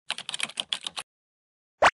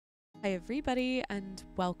Hi everybody and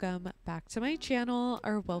welcome back to my channel,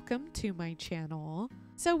 or welcome to my channel.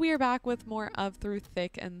 So we are back with more of Through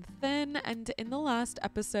Thick and Thin, and in the last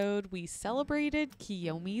episode we celebrated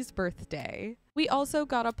Kiyomi's birthday. We also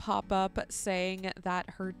got a pop-up saying that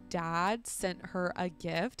her dad sent her a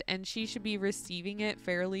gift and she should be receiving it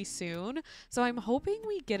fairly soon. So I'm hoping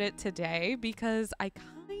we get it today because I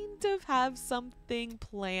kind of have something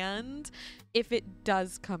planned if it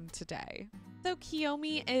does come today. So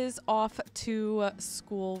Kiyomi is off to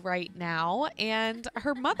school right now, and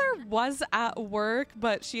her mother was at work,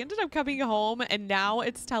 but she ended up coming home, and now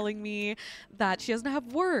it's telling me that she doesn't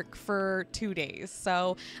have work for 2 days.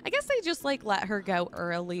 So I guess they just let her go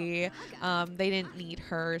early. They didn't need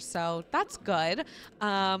her, so that's good.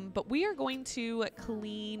 But we are going to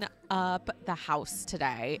clean up the house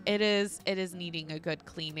today. It is needing a good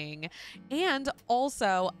cleaning. And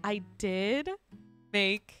also I did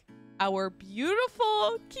make our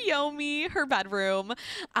beautiful Kiyomi her bedroom.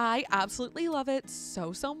 I absolutely love it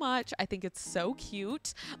so much. I think it's so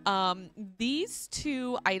cute. These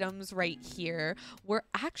two items right here were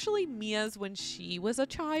actually Mia's when she was a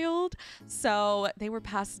child, so they were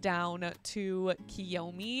passed down to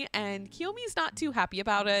Kiyomi, and Kiyomi's not too happy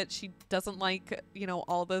about it. She doesn't like,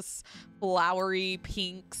 all this flowery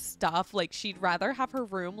pink stuff. She'd rather have her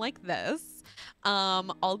room like this.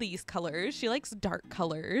 All these colors. She likes dark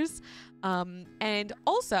colors. And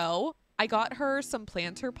also I got her some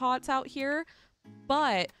planter pots out here,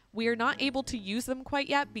 but we are not able to use them quite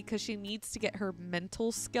yet because she needs to get her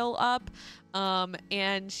mental skill up.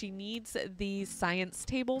 And she needs the science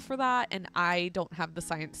table for that, and I don't have the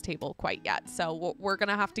science table quite yet. So we're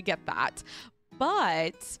gonna have to get that.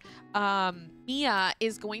 But Mia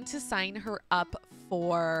is going to sign her up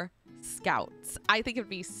for Scouts. I think it would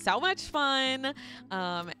be so much fun,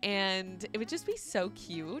 and it would just be so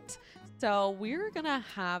cute. So we're gonna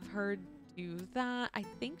have her do that. I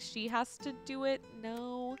think she has to do it.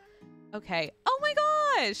 No. Okay. Oh my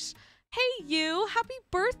gosh. Hey you, happy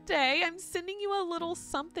birthday. I'm sending you a little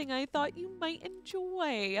something I thought you might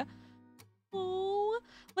enjoy. Oh,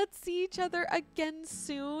 let's see each other again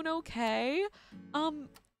soon, okay?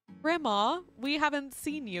 Grandma, we haven't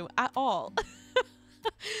seen you at all.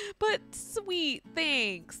 But sweet,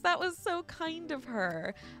 thanks. That was so kind of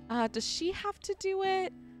her. Does she have to do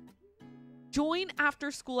it? Join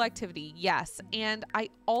after school activity. Yes. And I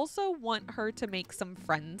also want her to make some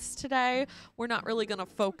friends today. We're not really going to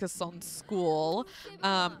focus on school.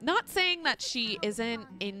 Not saying that she isn't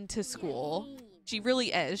into school. She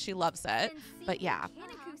really is. She loves it. But yeah.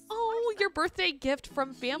 Oh, your birthday gift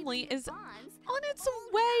from family is on its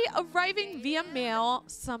way, arriving via mail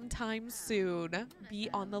sometime soon. Be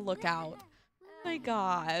on the lookout. Oh my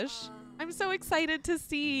gosh. I'm so excited to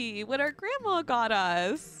see what our grandma got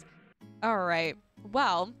us. All right.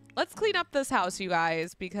 Well, let's clean up this house, you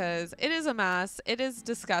guys, because it is a mess. It is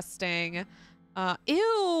disgusting.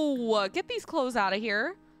 Ew. Get these clothes out of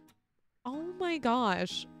here. Oh my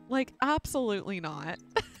gosh. Absolutely not.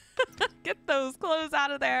 Get those clothes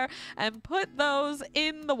out of there and put those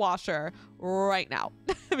in the washer right now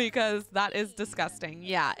because that is disgusting.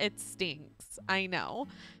 Yeah, it stinks. I know.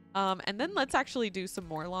 And then let's actually do some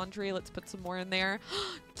more laundry. Let's put some more in there.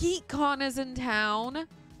 GeekCon is in town.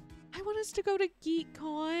 I want us to go to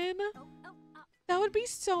GeekCon. That would be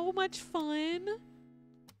so much fun.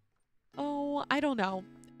 Oh, I don't know.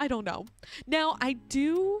 Now, I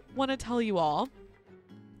do want to tell you all,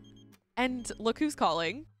 and look who's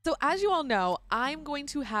calling. So as you all know, I'm going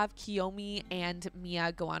to have Kiyomi and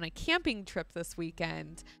Mia go on a camping trip this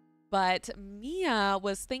weekend. But Mia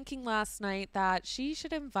was thinking last night that she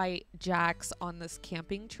should invite Jax on this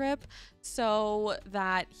camping trip so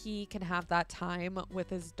that he can have that time with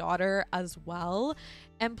his daughter as well.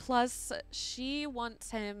 And plus, she wants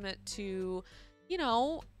him to,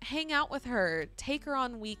 hang out with her, take her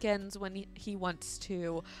on weekends when he wants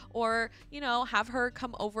to, or, have her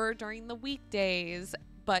come over during the weekdays,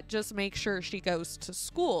 but just make sure she goes to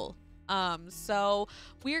school. So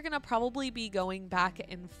we're gonna probably be going back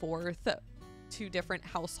and forth to different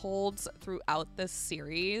households throughout this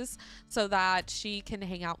series so that she can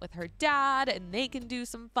hang out with her dad and they can do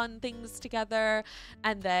some fun things together,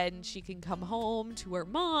 and then she can come home to her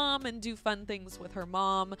mom and do fun things with her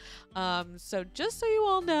mom. So just so you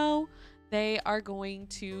all know, they are going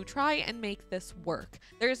to try and make this work.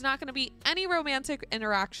 There's not going to be any romantic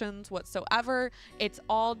interactions whatsoever. It's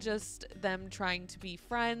all just them trying to be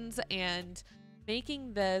friends and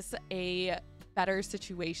making this a better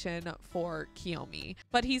situation for Kiyomi.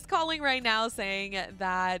 But he's calling right now saying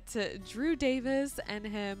that Drew Davis and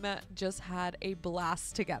him just had a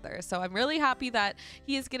blast together. So I'm really happy that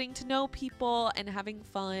he is getting to know people and having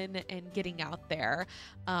fun and getting out there.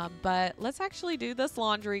 But let's actually do this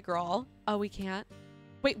laundry, girl. Oh, we can't?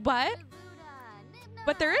 Wait, what?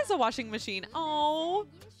 But there is a washing machine. Oh,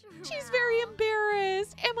 she's very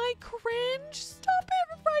embarrassed. Am I cringe? Stop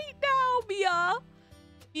it right now, Mia.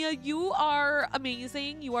 Mia, you are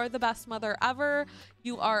amazing. You are the best mother ever.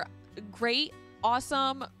 You are great,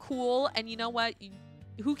 awesome, cool. And you know what?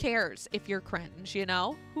 Who cares if you're cringe, you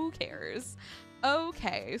know? Who cares?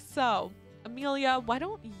 Okay, so Amelia, why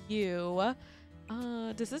don't you...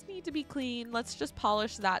 does this need to be clean? Let's just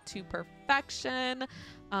polish that to perfection.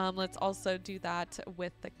 Let's also do that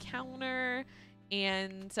with the counter.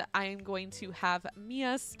 And I'm going to have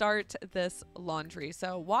Mia start this laundry.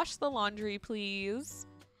 So wash the laundry, please.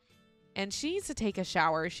 And she needs to take a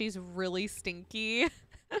shower. She's really stinky.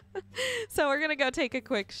 So we're going to go take a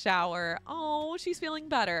quick shower. Oh, she's feeling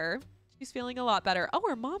better. She's feeling a lot better. Oh,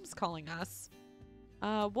 her mom's calling us.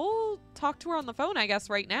 We'll talk to her on the phone, I guess,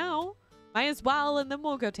 right now. Might as well, and then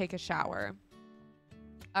we'll go take a shower.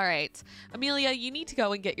 All right. Amelia, you need to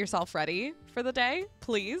go and get yourself ready for the day,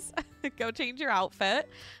 please. Go change your outfit.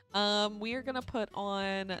 We are going to put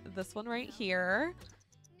on this one right here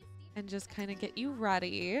and just kind of get you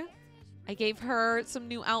ready. I gave her some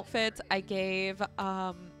new outfits. I gave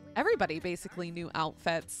everybody basically new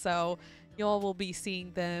outfits. So y'all will be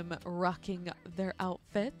seeing them rocking their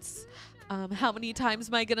outfits. How many times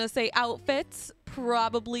am I going to say outfits?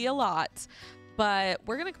 Probably a lot. But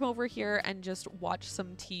we're going to come over here and just watch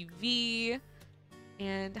some TV.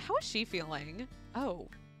 And how is she feeling? Oh,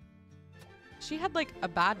 she had like a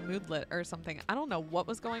bad moodlet or something. I don't know what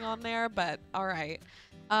was going on there, but all right.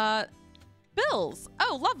 Bills.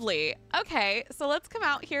 Oh, lovely. Okay, so let's come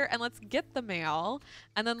out here and let's get the mail.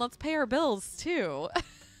 And then let's pay our bills too.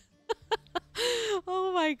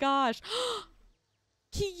 Oh my gosh.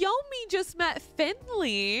 Kiyomi just met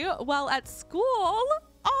Finley while at school.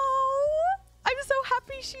 Oh, I'm so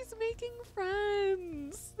happy she's making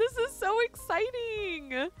friends. This is so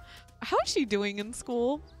exciting. How is she doing in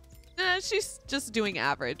school? She's just doing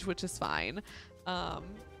average, which is fine. But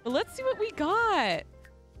let's see what we got.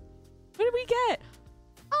 What did we get?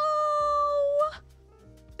 Oh,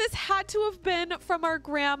 this had to have been from our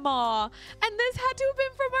grandma. And this had to have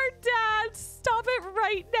been from our dad. Stop it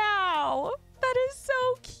right now. That is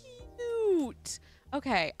so cute.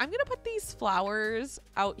 Okay, I'm gonna put these flowers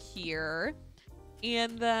out here.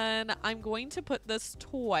 And then I'm going to put this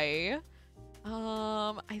toy.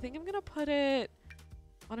 I think I'm gonna put it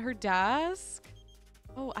on her desk.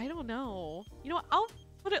 Oh, I don't know. You know what? I'll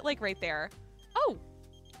put it like right there. Oh,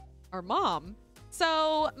 our mom.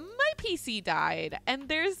 So my PC died and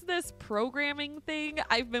there's this programming thing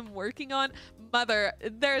I've been working on. Mother,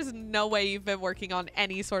 there's no way you've been working on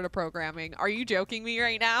any sort of programming. Are you joking me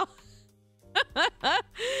right now?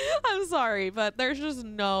 I'm sorry, but there's just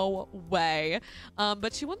no way.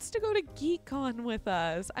 But she wants to go to GeekCon with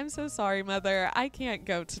us. I'm so sorry, Mother. I can't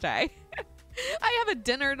go today. I have a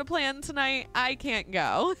dinner to plan tonight. I can't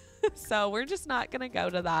go. So we're just not gonna go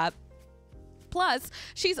to that. Plus,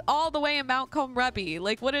 she's all the way in Mount Comrebi.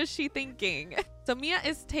 Like, what is she thinking? So Mia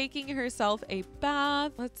is taking herself a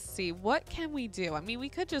bath. Let's see, what can we do? I mean, we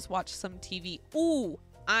could just watch some TV. Ooh,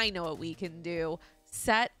 I know what we can do.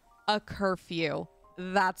 Set a curfew.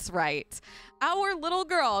 That's right. Our little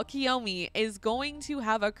girl, Kiyomi, is going to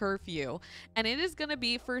have a curfew, and it is going to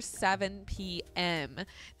be for 7 p.m.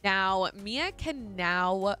 Now, Mia can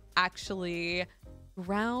now actually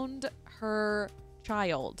ground her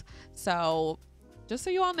child. So just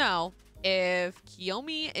so you all know, if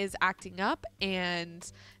Kiyomi is acting up and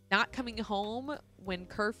not coming home when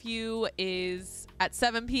curfew is at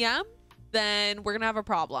 7 p.m., then we're gonna have a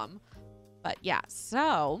problem. But yeah,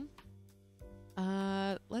 so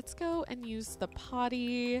let's go and use the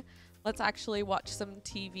potty. Let's actually watch some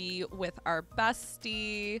TV with our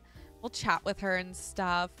bestie. We'll chat with her and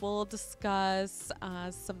stuff. We'll discuss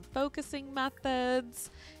some focusing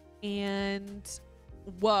methods. And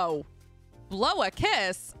whoa, blow a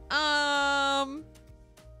kiss. No.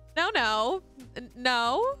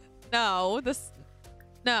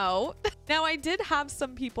 Now, I did have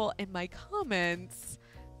some people in my comments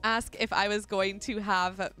ask if I was going to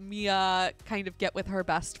have Mia kind of get with her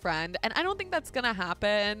best friend, and I don't think that's gonna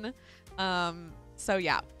happen. So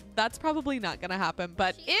yeah, that's probably not gonna happen.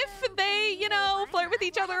 But if they, you know, flirt with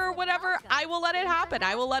each other or whatever, I will let it happen.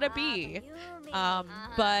 I will let it be.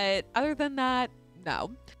 But other than that,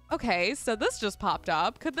 no. Okay, so this just popped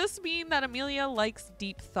up. Could this mean that Amelia likes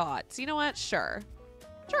deep thoughts? You know what? Sure.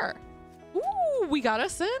 Sure. Ooh, we got a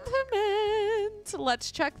sentiment.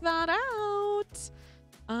 Let's check that out.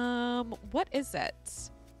 What is it?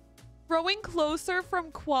 Growing closer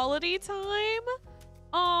from quality time?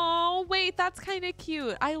 Oh, wait, that's kind of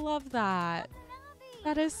cute. I love that.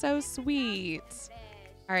 That is so sweet.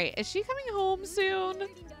 All right, is she coming home soon?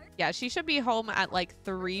 Yeah, she should be home at like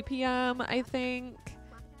 3 p.m., I think.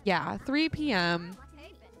 Yeah, 3 p.m.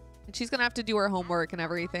 And she's going to have to do her homework and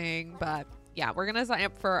everything. But yeah, we're going to sign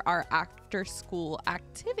up for our after school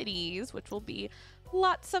activities, which will be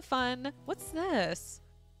lots of fun. What's this?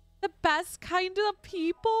 The best kind of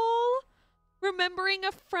people? Remembering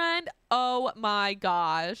a friend? Oh my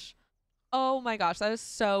gosh. Oh my gosh, that is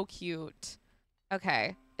so cute.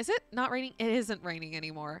 Okay, is it not raining? It isn't raining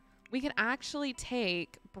anymore. We can actually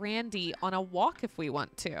take Brandy on a walk if we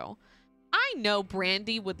want to. I know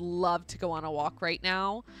Brandy would love to go on a walk right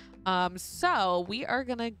now. So we are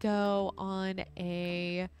gonna go on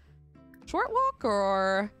a short walk,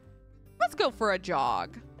 or let's go for a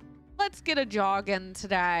jog. Let's get a jog in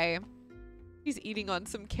today. He's eating on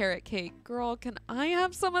some carrot cake. Girl, can I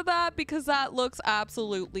have some of that? Because that looks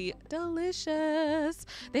absolutely delicious.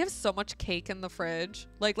 They have so much cake in the fridge.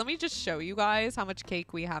 Like, let me just show you guys how much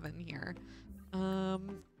cake we have in here.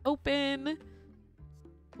 Open.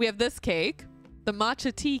 We have this cake, the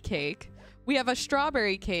matcha tea cake. We have a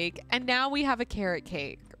strawberry cake, and now we have a carrot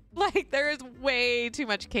cake. Like, there is way too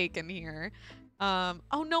much cake in here.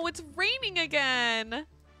 Oh no, it's raining again.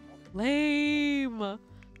 Lame.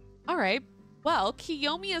 All right. Well,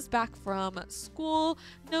 Kiyomi is back from school.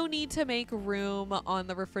 No need to make room on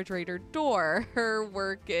the refrigerator door. Her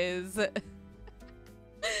work is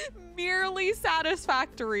merely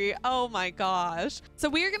satisfactory. Oh my gosh. So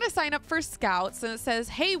we are going to sign up for Scouts, and it says,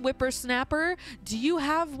 hey, whippersnapper, do you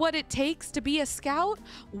have what it takes to be a scout?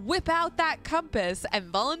 Whip out that compass and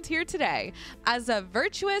volunteer today as a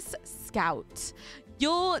virtuous scout.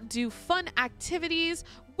 You'll do fun activities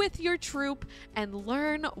with your troop and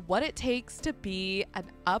learn what it takes to be an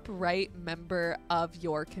upright member of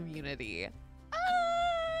your community.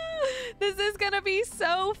 This is gonna be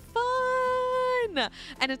so fun.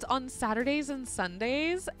 And it's on Saturdays and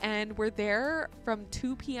Sundays, and we're there from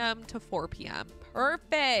 2 p.m. to 4 p.m.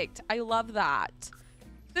 Perfect. I love that.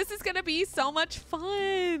 This is gonna be so much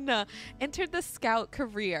fun. Enter the scout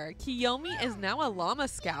career. Kiyomi is now a llama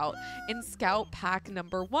scout in scout pack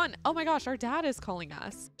number 1. Oh my gosh, our dad is calling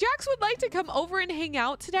us. Jax would like to come over and hang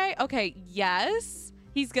out today. Okay, yes.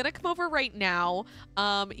 He's gonna come over right now.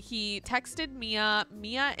 He texted Mia.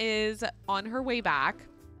 Mia is on her way back.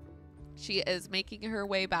 She is making her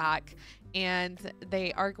way back, and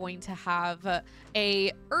they are going to have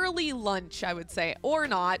a early lunch, I would say, or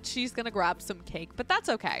not. She's gonna grab some cake, but that's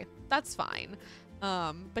okay. That's fine.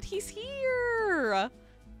 But he's here.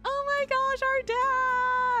 Oh my gosh, our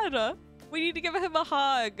dad. We need to give him a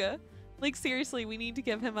hug. Like, seriously, we need to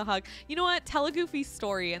give him a hug. You know what? Tell a goofy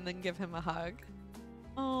story and then give him a hug.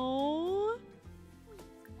 Oh.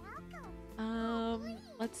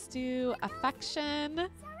 Let's do affection.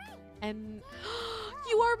 And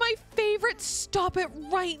you are my favorite. Stop it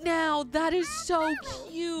right now. That is so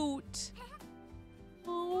cute.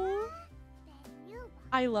 Oh,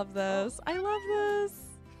 I love this. I love this.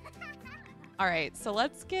 All right, so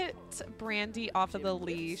let's get Brandy off of the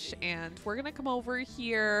leash, and we're gonna come over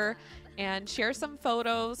here and share some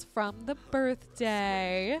photos from the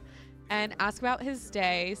birthday and ask about his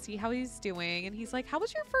day, see how he's doing. And he's like, how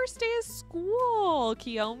was your first day of school,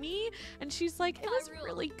 Kiyomi? And she's like, it was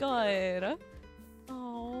really good.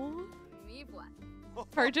 Oh.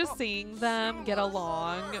 Her just seeing them get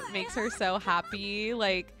along makes her so happy.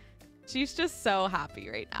 Like, she's just so happy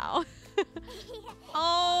right now.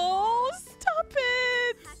 Oh, stop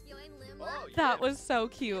it. That was so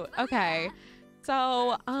cute. Okay.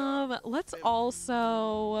 So, let's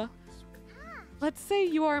say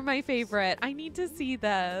you are my favorite. I need to see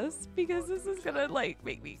this because this is gonna like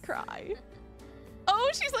make me cry. Oh,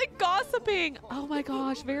 she's like gossiping. Oh my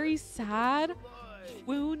gosh, very sad.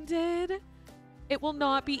 Wounded. It will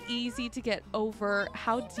not be easy to get over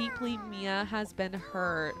how deeply Mia has been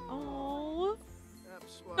hurt. Oh,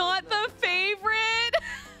 not the favorite.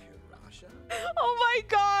 Oh my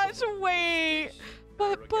gosh, wait.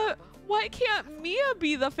 But why can't Mia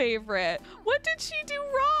be the favorite? What did she do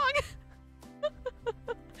wrong?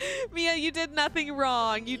 Mia, you did nothing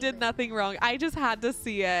wrong. You did nothing wrong. I just had to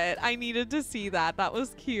see it. I needed to see that. That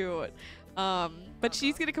was cute. But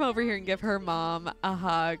she's gonna come over here and give her mom a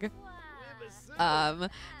hug.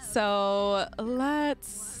 So let's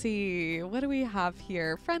see. What do we have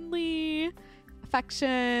here? Friendly,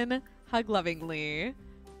 affection. Hug lovingly.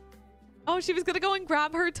 Oh, she was gonna go and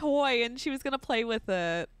grab her toy and she was gonna play with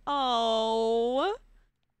it. Oh,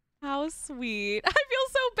 how sweet. I feel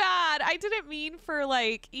so bad. I didn't mean for,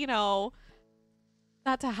 like, you know,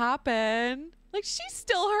 that to happen. Like, she's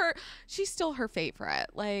still her favorite.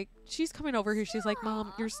 Like, she's coming over here. She's like,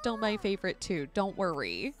 Mom, you're still my favorite too. Don't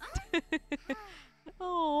worry.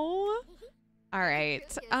 Oh. All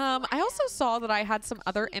right. I also saw that I had some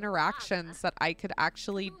other interactions that I could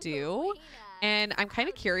actually do. And I'm kind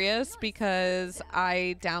of curious because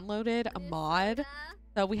I downloaded a mod.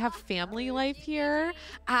 So we have family life here.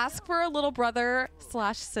 Ask for a little brother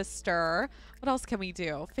 / sister. What else can we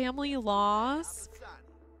do? Family loss.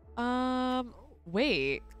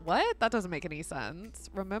 Wait, what? That doesn't make any sense.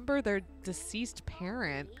 Remember their deceased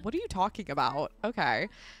parent. What are you talking about? Okay.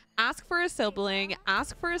 Ask for a sibling.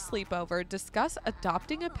 Ask for a sleepover. Discuss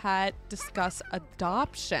adopting a pet. Discuss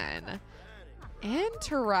adoption.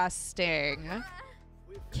 Interesting.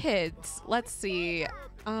 Kids, let's see.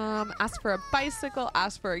 Ask for a bicycle,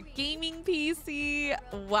 ask for a gaming PC.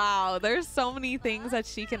 Wow, there's so many things that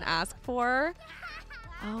she can ask for.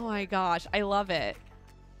 Oh my gosh, I love it.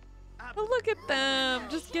 Oh, look at them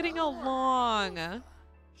just getting along.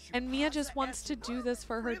 And Mia just wants to do this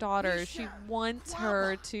for her daughter. She wants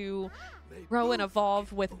her to grow and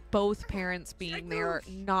evolve with both parents being there,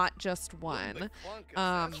 not just one.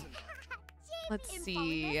 Let's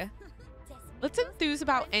see. Let's enthuse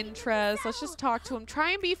about interest. Let's just talk to him.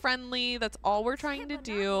 Try and be friendly. That's all we're trying to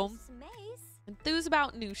do. Enthuse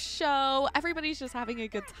about new show. Everybody's just having a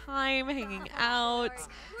good time, hanging out.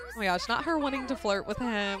 Oh my gosh, not her wanting to flirt with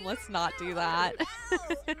him. Let's not do that.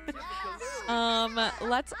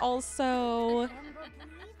 Let's also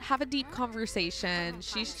have a deep conversation.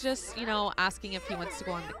 She's just, you know, asking if he wants to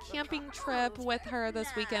go on the camping trip with her this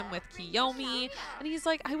weekend with Kiyomi. And he's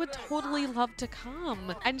like, I would totally love to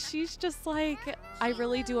come. And she's just like, I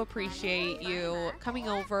really do appreciate you coming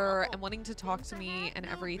over and wanting to talk to me and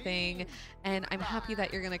everything. And I'm happy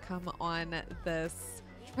that you're going to come on this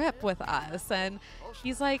trip with us. And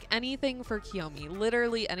he's like, anything for Kiyomi,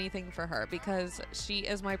 literally anything for her, because she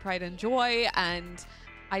is my pride and joy. And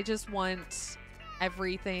I just want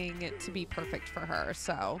everything to be perfect for her.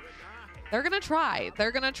 So they're gonna try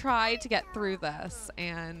to get through this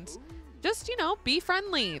and just, you know, be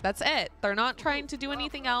friendly. That's it. They're not trying to do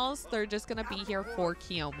anything else. They're just gonna be here for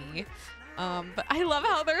Kiyomi. But I love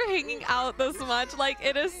how they're hanging out this much. Like,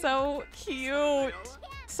 it is so cute,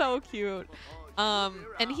 so cute.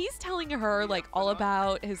 And he's telling her like all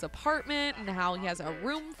about his apartment and how he has a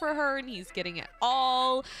room for her and he's getting it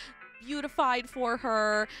all beautified for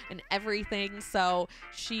her and everything, so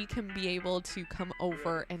she can be able to come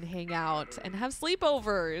over and hang out and have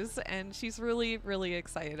sleepovers, and she's really, really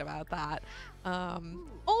excited about that.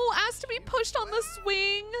 Oh, asked to be pushed on the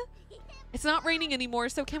swing. It's not raining anymore,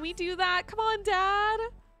 so can we do that? Come on, Dad.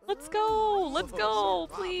 Let's go,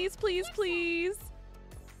 please, please, please.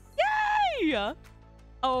 Yay!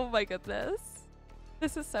 Oh my goodness,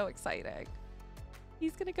 this is so exciting.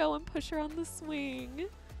 He's gonna go and push her on the swing.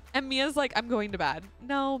 And Mia's like, I'm going to bed.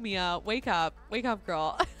 No, Mia, wake up,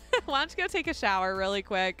 girl. Why don't you go take a shower really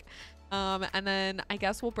quick? And then I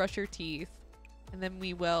guess we'll brush your teeth and then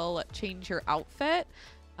we will change your outfit.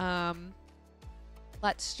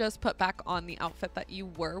 Let's just put back on the outfit that you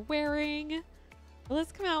were wearing.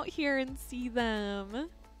 Let's come out here and see them.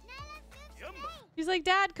 She's like,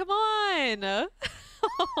 Dad, come on.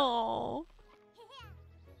 Oh,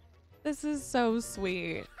 this is so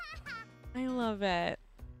sweet. I love it.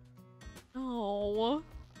 Oh,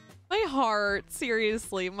 my heart.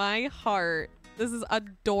 Seriously, my heart. This is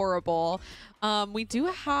adorable. We do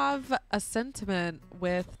have a sentiment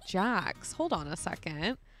with Jax. Hold on a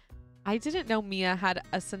second. I didn't know Mia had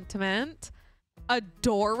a sentiment.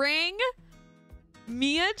 Adoring?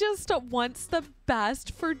 Mia just wants the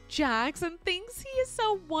best for Jax and thinks he is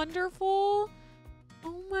so wonderful.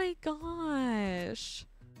 Oh my gosh.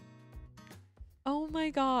 Oh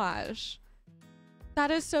my gosh. That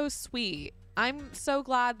is so sweet. I'm so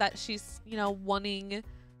glad that she's, you know, wanting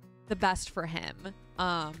the best for him.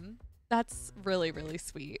 That's really, really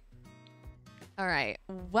sweet. All right.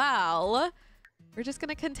 Well, we're just going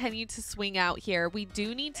to continue to swing out here. We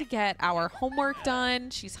do need to get our homework done.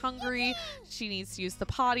 She's hungry. She needs to use the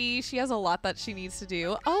potty. She has a lot that she needs to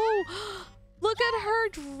do. Oh, look at her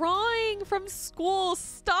drawing from school.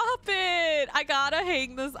 Stop it. I gotta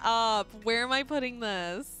hang this up. Where am I putting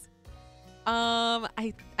this?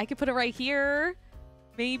 I could put it right here,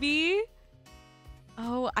 maybe.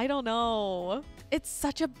 Oh, I don't know. It's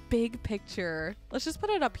such a big picture. Let's just put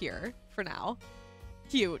it up here for now.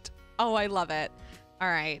 Cute. Oh, I love it. All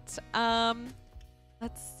right.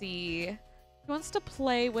 Let's see. She wants to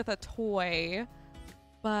play with a toy,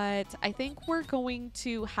 but I think we're going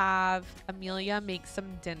to have Amelia make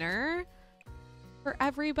some dinner for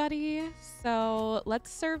everybody. So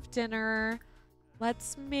let's serve dinner.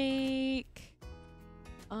 Let's make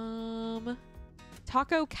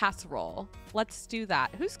taco casserole. Let's do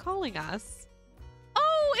that. Who's calling us?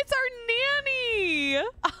 Oh, it's our nanny.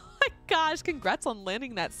 Oh my gosh, congrats on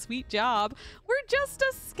landing that sweet job. We're just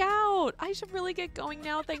a scout. I should really get going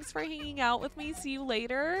now. Thanks for hanging out with me. See you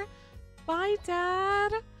later. Bye,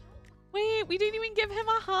 Dad. Wait, we didn't even give him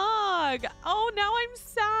a hug. Oh, now I'm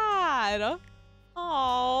sad.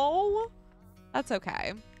 Oh, that's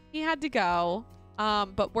okay. He had to go.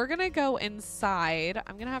 But we're gonna go inside.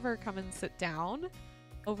 I'm gonna have her come and sit down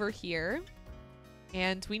over here.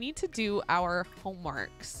 And we need to do our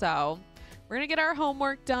homework. So we're gonna get our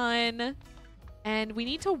homework done. And we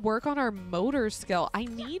need to work on our motor skill. I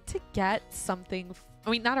need to get something,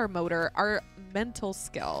 I mean, not our motor, our mental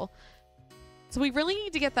skill. So we really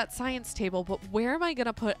need to get that science table, but where am I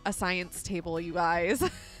gonna put a science table, you guys?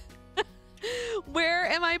 Where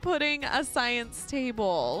am I putting a science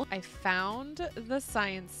table? I found the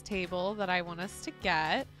science table that I want us to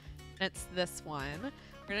get. And it's this one.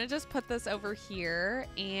 We're gonna just put this over here.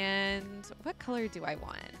 And what color do I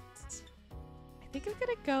want? I think I'm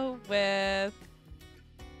gonna go with,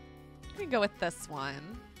 this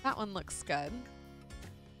one. That one looks good.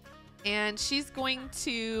 And she's going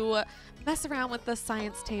to mess around with the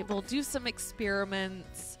science table, do some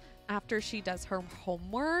experiments after she does her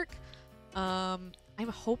homework. I'm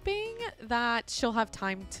hoping that she'll have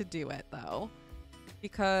time to do it though,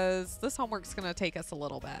 because this homework's gonna take us a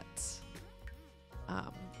little bit.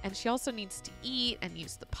 And she also needs to eat and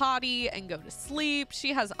use the potty and go to sleep.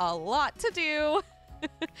 She has a lot to do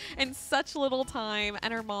in such little time,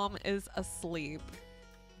 and her mom is asleep.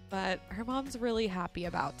 But her mom's really happy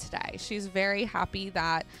about today. She's very happy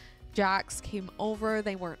that Jax came over.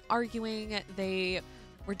 They weren't arguing. They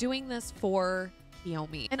were doing this for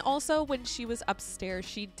kiyomi. And also when she was upstairs,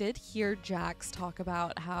 she did hear Jax talk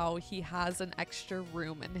about how he has an extra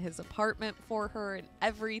room in his apartment for her and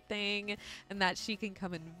everything, and that she can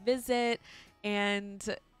come and visit.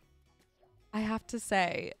 And I have to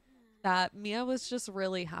say that Mia was just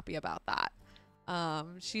really happy about that.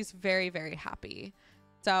 She's very, very happy.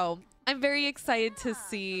 So I'm very excited to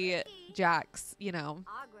see Jax, you know,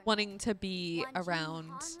 wanting to be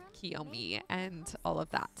around kiyomi and all of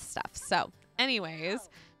that stuff. So anyways,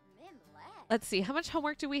 let's see. How much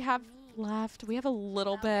homework do we have left? We have a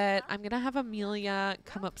little bit. I'm going to have Amelia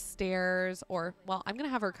come upstairs, or, well, I'm going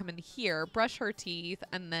to have her come in here, brush her teeth,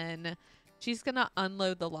 and then she's going to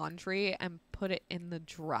unload the laundry and put it in the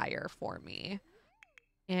dryer for me.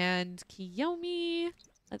 And kiyomi,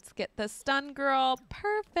 let's get this done, girl.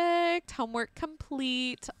 Perfect. Homework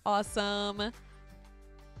complete. Awesome.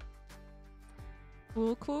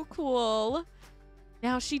 Cool, cool, cool.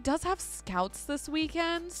 Now, she does have scouts this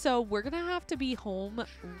weekend, so we're going to have to be home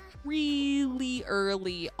really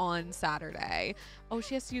early on Saturday. Oh,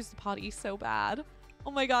 she has to use the potty so bad.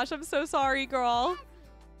 Oh my gosh, I'm so sorry, girl.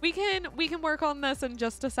 We can work on this in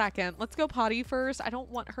just a second. Let's go potty first. I don't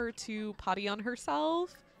want her to potty on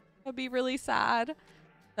herself. That'd be really sad.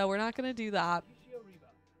 So we're not going to do that.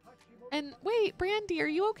 And wait, Brandy, are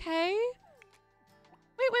you okay?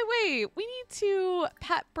 Wait. We need to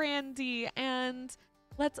pet Brandy, and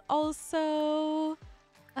let's also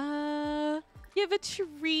give a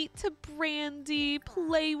treat to Brandy,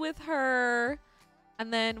 play with her.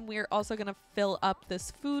 And then we're also going to fill up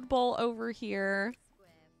this food bowl over here.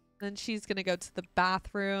 Then she's going to go to the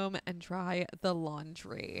bathroom and dry the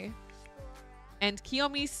laundry. And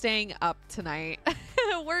Kiyomi's staying up tonight,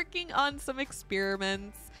 working on some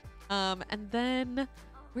experiments. And then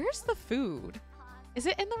where's the food? Is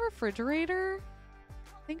it in the refrigerator?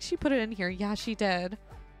 I think she put it in here. Yeah, she did.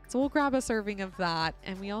 So we'll grab a serving of that.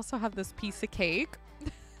 And we also have this piece of cake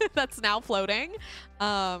that's now floating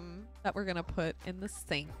that we're going to put in the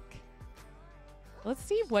sink. Let's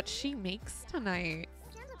see what she makes tonight.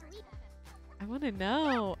 I want to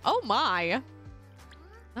know. Oh my.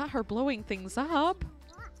 Not her blowing things up.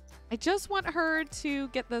 I just want her to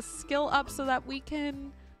get the skill up so that we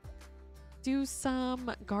can do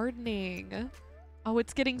some gardening. Oh,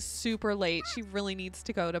 it's getting super late. She really needs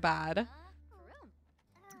to go to bed.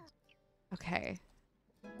 Okay.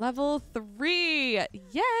 Level 3.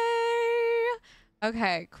 Yay!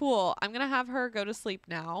 Okay, cool. I'm going to have her go to sleep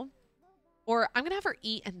now. Or I'm going to have her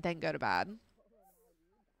eat and then go to bed.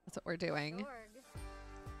 That's what we're doing.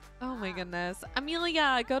 Oh my goodness.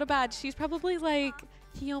 Amelia, go to bed. She's probably like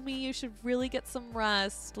Kiyomi, you should really get some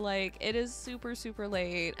rest. Like, it is super, super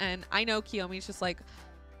late. And I know Kiyomi's just like,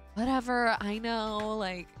 whatever, I know,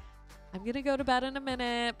 like, I'm gonna go to bed in a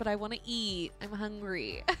minute, but I want to eat. I'm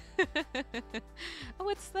hungry. Oh,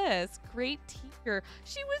 what's this? Great teacher.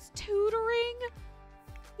 She was tutoring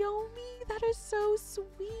Yomi. That is so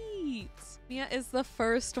sweet. Mia is the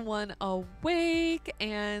first one awake,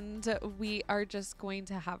 and we are just going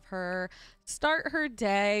to have her start her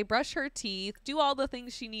day, brush her teeth, do all the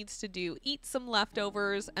things she needs to do, eat some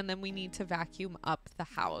leftovers, and then we need to vacuum up the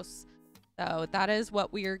house. So that is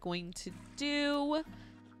what we are going to do.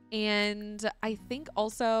 And I think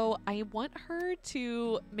also I want her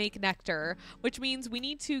to make nectar, which means we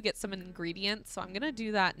need to get some ingredients. So I'm going to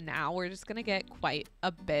do that now. We're just going to get quite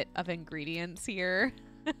a bit of ingredients here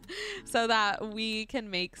so that we can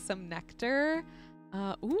make some nectar.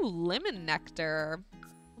 Ooh, lemon nectar.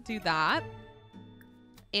 We'll do that.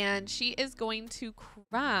 And she is going to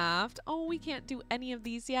craft. Oh, we can't do any of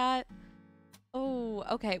these yet. Oh,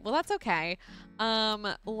 okay. Well, that's okay.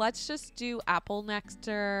 Let's just do apple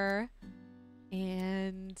nectar.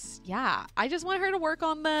 And yeah, I just want her to work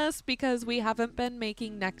on this because we haven't been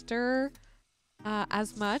making nectar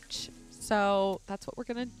as much. So that's what we're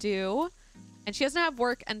gonna do. And she doesn't have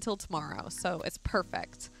work until tomorrow, so it's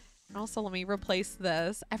perfect. And also, let me replace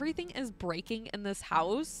this. Everything is breaking in this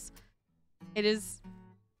house. It is,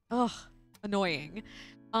 annoying.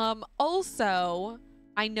 Also,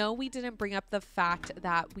 I know we didn't bring up the fact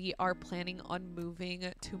that we are planning on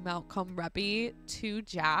moving to Malcolm Rebbe to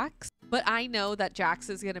Jax, but I know that Jax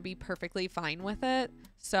is going to be perfectly fine with it,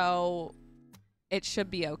 so it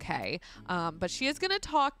should be okay. But she is going to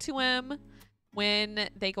talk to him when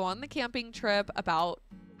they go on the camping trip about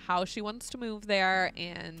how she wants to move there,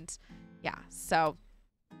 and yeah, so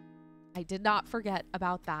I did not forget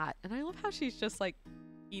about that. And I love how she's just like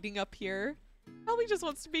eating up here. Probably just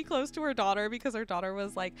wants to be close to her daughter because her daughter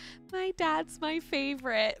was like, my dad's my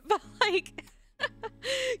favorite. But like,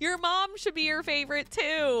 your mom should be your favorite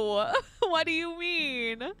too. What do you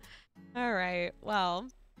mean? All right, well.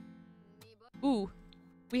 Ooh,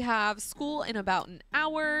 we have school in about an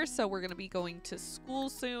hour, so we're gonna be going to school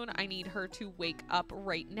soon. I need her to wake up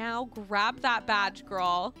right now. Grab that badge,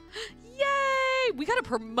 girl. Yay! We got a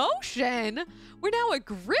promotion. We're now a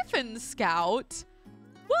Griffin Scout.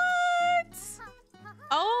 What?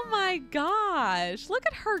 Oh my gosh, look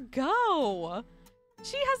at her go.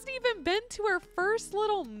 She hasn't even been to her first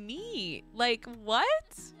little meet. Like, what?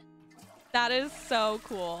 That is so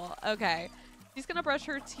cool. Okay, she's gonna brush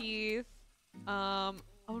her teeth.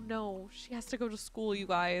 Oh no, she has to go to school, you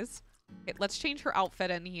guys. Okay, let's change her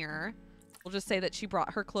outfit in here. We'll just say that she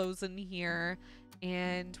brought her clothes in here,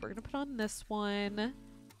 and we're gonna put on this one.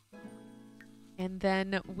 And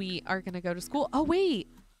then we are gonna go to school. Oh wait,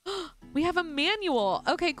 we have a manual.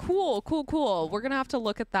 Okay, cool, cool, cool. We're gonna have to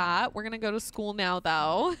look at that. We're gonna go to school now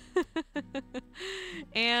though.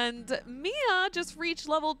 And Mia just reached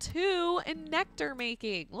level 2 in nectar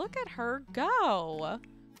making. Look at her go.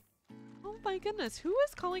 Oh my goodness, who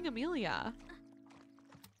is calling Amelia?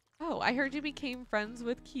 Oh, I heard you became friends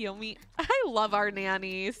with Kiyomi. I love our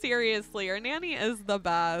nanny. Seriously, our nanny is the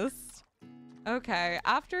best. Okay,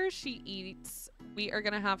 after she eats, we are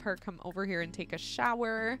gonna have her come over here and take a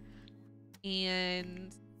shower.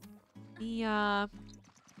 And Mia,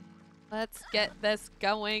 let's get this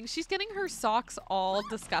going. She's getting her socks all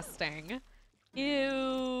disgusting.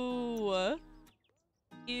 Ew.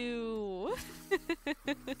 Ew.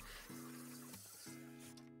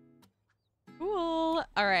 Cool.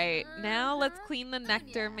 All right, now let's clean the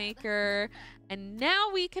nectar maker. And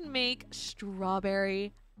now we can make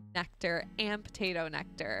strawberry nectar and potato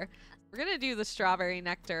nectar. We're gonna do the strawberry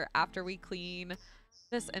nectar after we clean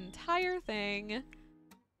this entire thing.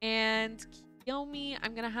 And Kiyomi,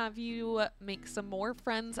 I'm gonna have you make some more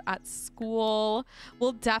friends at school.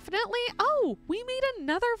 We'll definitely, oh, we made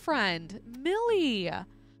another friend, Millie. We're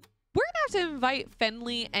gonna have to invite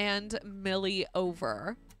Finley and Millie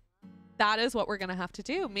over. That is what we're gonna have to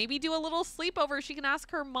do. Maybe do a little sleepover. She can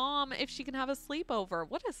ask her mom if she can have a sleepover.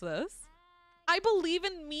 What is this? I believe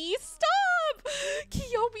in me. Stop!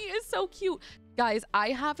 Kiyomi is so cute. Guys, I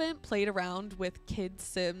haven't played around with Kid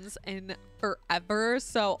Sims in forever,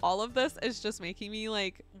 so all of this is just making me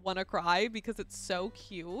like want to cry because it's so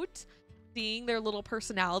cute. Seeing their little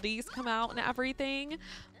personalities come out and everything.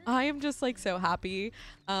 I am just like so happy.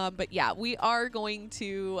 But yeah, we are going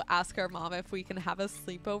to ask our mom if we can have a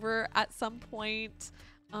sleepover at some point.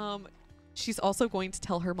 She's also going to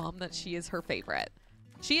tell her mom that she is her favorite.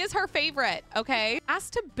 She is her favorite, okay?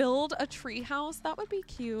 Asked to build a tree house. That would be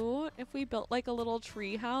cute if we built like a little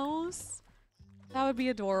tree house. That would be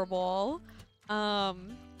adorable.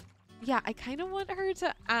 Yeah, I kind of want her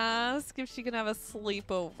to ask if she can have a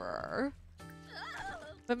sleepover.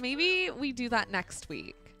 But maybe we do that next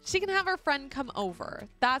week. She can have her friend come over.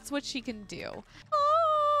 That's what she can do.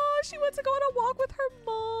 Oh, she wants to go on a walk with her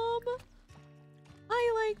mom.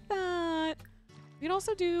 I like that. We can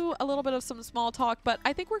also do a little bit of some small talk, but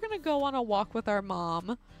I think we're going to go on a walk with our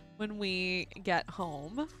mom when we get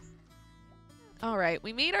home. All right,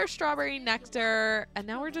 we made our strawberry nectar, and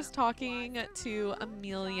now we're just talking to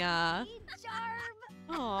Amelia.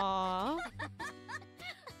 Aww.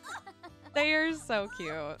 They are so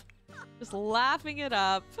cute. Just laughing it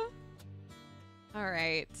up. All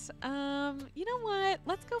right. You know what?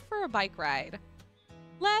 Let's go for a bike ride.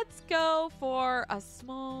 Let's go for a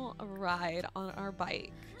small ride on our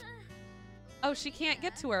bike. Oh, she can't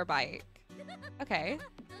get to her bike. Okay.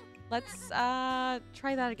 Let's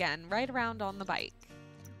try that again. Ride around on the bike.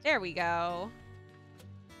 There we go.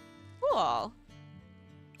 Cool.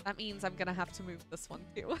 That means I'm gonna have to move this one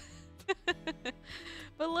too.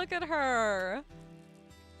 But look at her.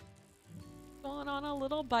 Going on a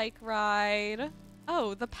little bike ride.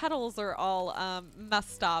 Oh, the pedals are all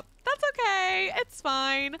messed up. That's okay. It's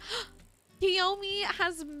fine. Kiyomi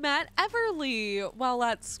has met Everly while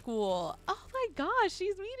at school. Oh my gosh,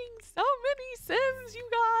 she's meeting so many Sims, you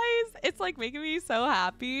guys. It's like making me so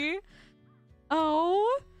happy.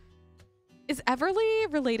 Oh, is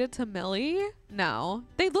Everly related to Millie? No,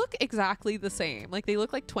 they look exactly the same. Like they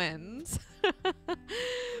look like twins.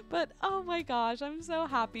 But oh my gosh, I'm so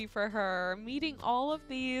happy for her. Meeting all of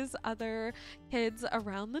these other kids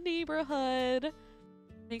around the neighborhood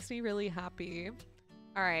makes me really happy.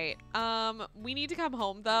 All right, we need to come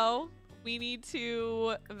home though. We need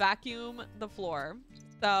to vacuum the floor.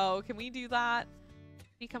 So can we do that?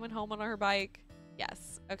 Be coming home on her bike?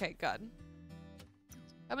 Yes. Okay, good.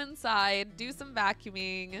 Come inside, do some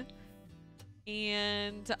vacuuming,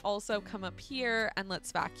 and also come up here and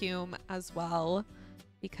let's vacuum as well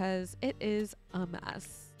because it is a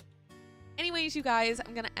mess. Anyways, you guys,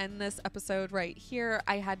 I'm gonna end this episode right here.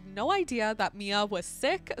 I had no idea that Mia was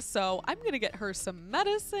sick, so I'm gonna get her some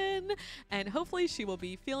medicine and hopefully she will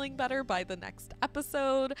be feeling better by the next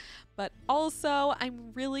episode. But also,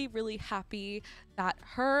 I'm really, really happy that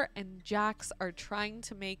her and Jax are trying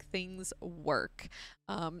to make things work.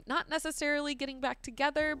 Not necessarily getting back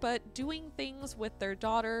together, but doing things with their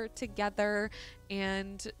daughter together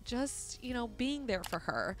and just, you know, being there for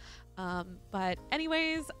her. But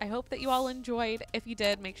anyways, I hope that you all enjoyed. If you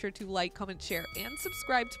did, make sure to like, comment, share, and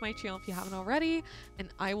subscribe to my channel if you haven't already. And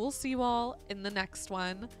I will see you all in the next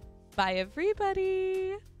one. Bye,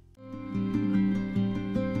 everybody.